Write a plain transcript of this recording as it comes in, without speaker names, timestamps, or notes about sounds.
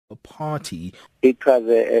party. It was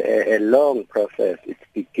a long process. It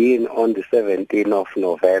began on the 17th of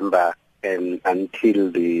November and until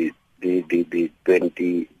the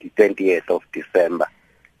 20th of December.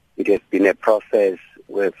 It has been a process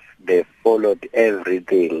where they followed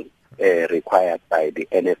everything required by the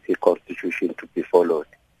NFP constitution to be followed.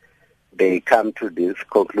 They come to this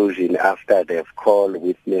conclusion after they've called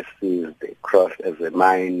witnesses, they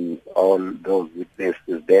cross-examined all those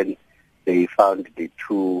witnesses, then they found the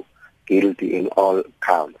two guilty in all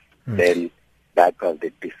counts. Then that was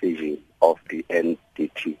the decision of the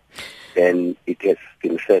NDT. Then it has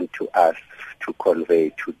been sent to us to convey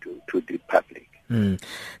to the public.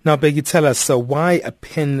 Now, Bheki, tell us, why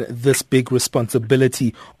pin this big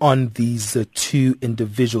responsibility on these two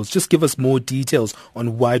individuals? Just give us more details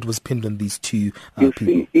on why it was pinned on these two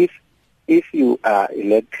people. If you are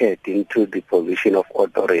elected into the position of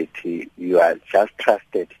authority, you are just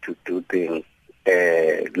trusted to do things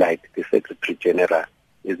like the Secretary General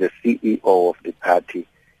is the CEO of the party.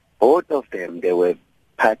 Both of them, they were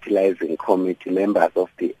party-liaising committee members of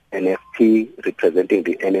the NFP, representing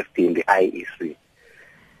the NFP in the IEC.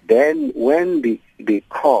 Then when the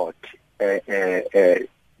court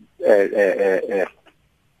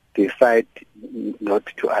decide not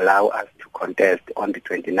to allow us to contest on the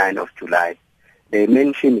 29th of July, they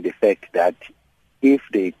mentioned the fact that if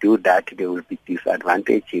they do that, they will be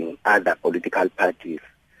disadvantaging other political parties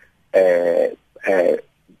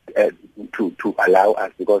to allow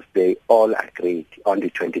us, because they all agreed on the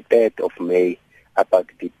 23rd of May about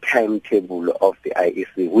the timetable of the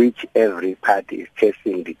IEC, which every party is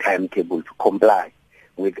chasing the timetable to comply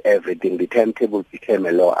with everything. The timetable became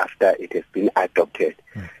a law after it has been adopted.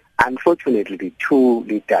 Unfortunately, the two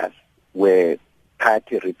leaders were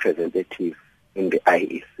party representatives in the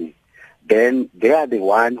IEC. Then they are the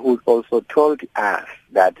one who also told us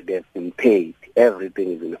that they've been paid,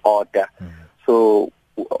 everything is in order. So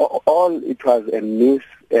all it was a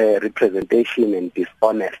misrepresentation and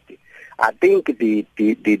dishonesty. I think the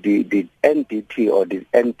NDT or the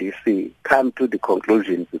NDC come to the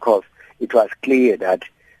conclusion because it was clear that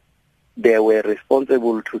they were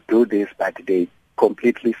responsible to do this, but they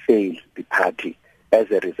completely failed the party.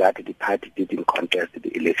 As a result, the party didn't contest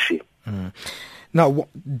the election. Now,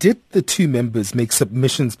 did the two members make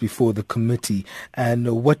submissions before the committee,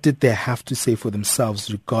 and what did they have to say for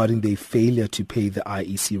themselves regarding their failure to pay the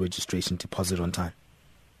IEC registration deposit on time?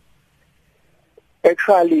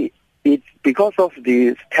 Actually, it's because of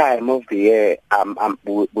this time of the year,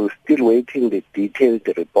 we're still waiting the detailed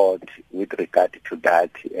report with regard to that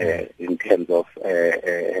in terms of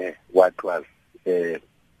what was,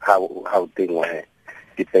 how things were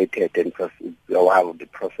debated and how the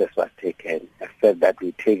process was taken. I said that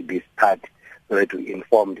we take this part so that we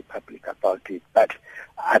inform the public about it. But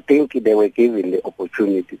I think they were given the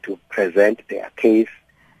opportunity to present their case.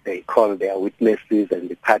 They called their witnesses and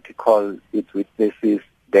the party called its witnesses.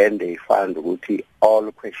 Then they found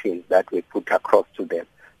all questions that were put across to them,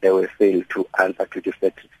 they were failed to answer to the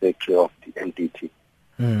satisfaction of the NDT.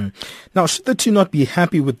 Now, should the two not be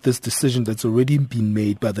happy with this decision that's already been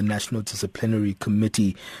made by the National Disciplinary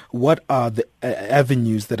Committee, what are the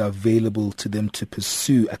avenues that are available to them to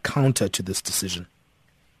pursue a counter to this decision?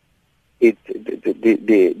 The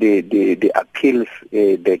appeals,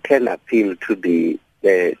 they can appeal to the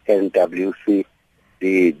NWC,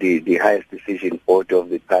 the highest decision board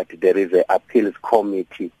of the party. There is an appeals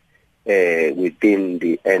committee within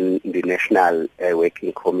the National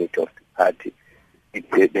Working Committee of the party.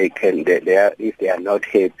 If they are not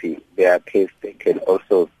happy, their case, they can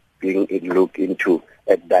also bring it look into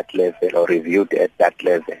at that level or reviewed at that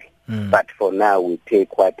level. But for now, we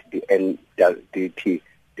take what the NDT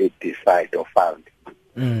did decide or found.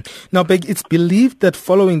 Now, Beg, it's believed that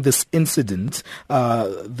following this incident,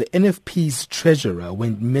 the NFP's treasurer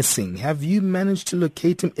went missing. Have you managed to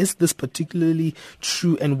locate him? Is this particularly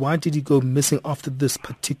true, and why did he go missing after this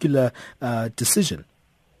particular decision?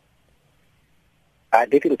 I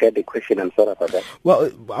didn't get the question. I'm sorry about that. Well,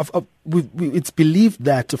 it's believed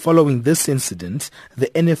that following this incident, the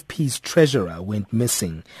NFP's treasurer went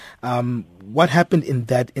missing. What happened in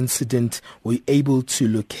that incident? Were you able to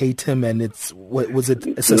locate him, and was it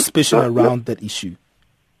a suspicion around that issue?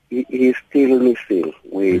 He is still missing.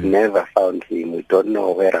 We never found him. We don't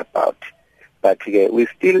know whereabouts. But we're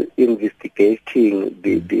still investigating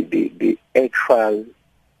the actual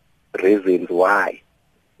reasons why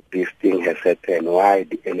this thing has happened, why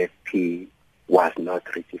the NFP was not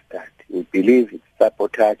registered. We believe it's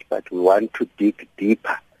sabotage, but we want to dig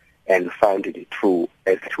deeper and find the truth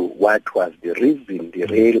as to what was the reason,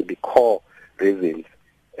 the core reasons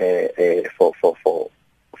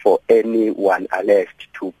for anyone alleged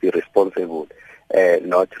to be responsible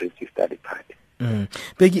not register the party.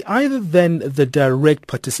 Bheki, other than the direct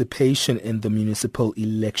participation in the municipal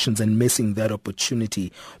elections and missing that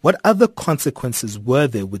opportunity, what other consequences were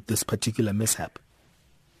there with this particular mishap?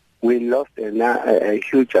 We lost a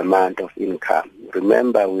huge amount of income.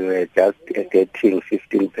 Remember, we were just getting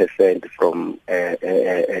 15% from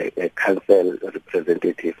a council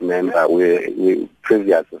representative member. We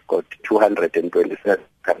previously got 227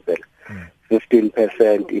 council.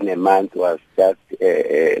 15% in a month was just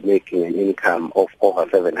making an income of over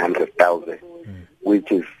 700,000,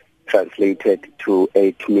 which is translated to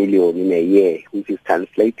 8 million in a year, which is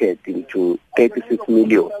translated into 36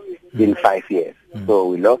 million in 5 years. So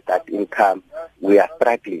we lost that income. We are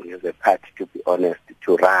struggling as a party, to be honest,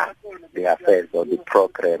 to run the affairs or the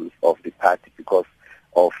programs of the party because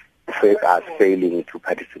of us failing to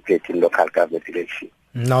participate in local government elections.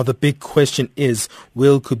 Now the big question is,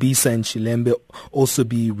 will Kubisa and Shilembe also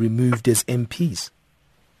be removed as MPs?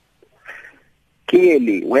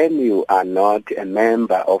 Clearly, when you are not a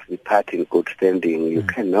member of the party in good standing, you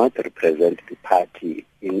cannot represent the party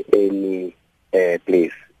in any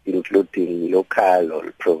place, including local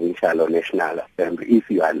or provincial or national assembly, if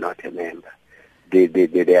you are not a member.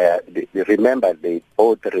 Remember, they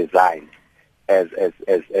both resigned as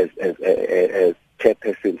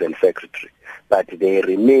chairpersons and secretary, but they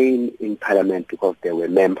remain in parliament because they were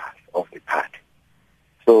members of the party.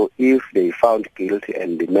 So if they found guilty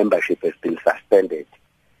and the membership has been suspended,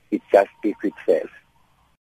 it just speaks itself.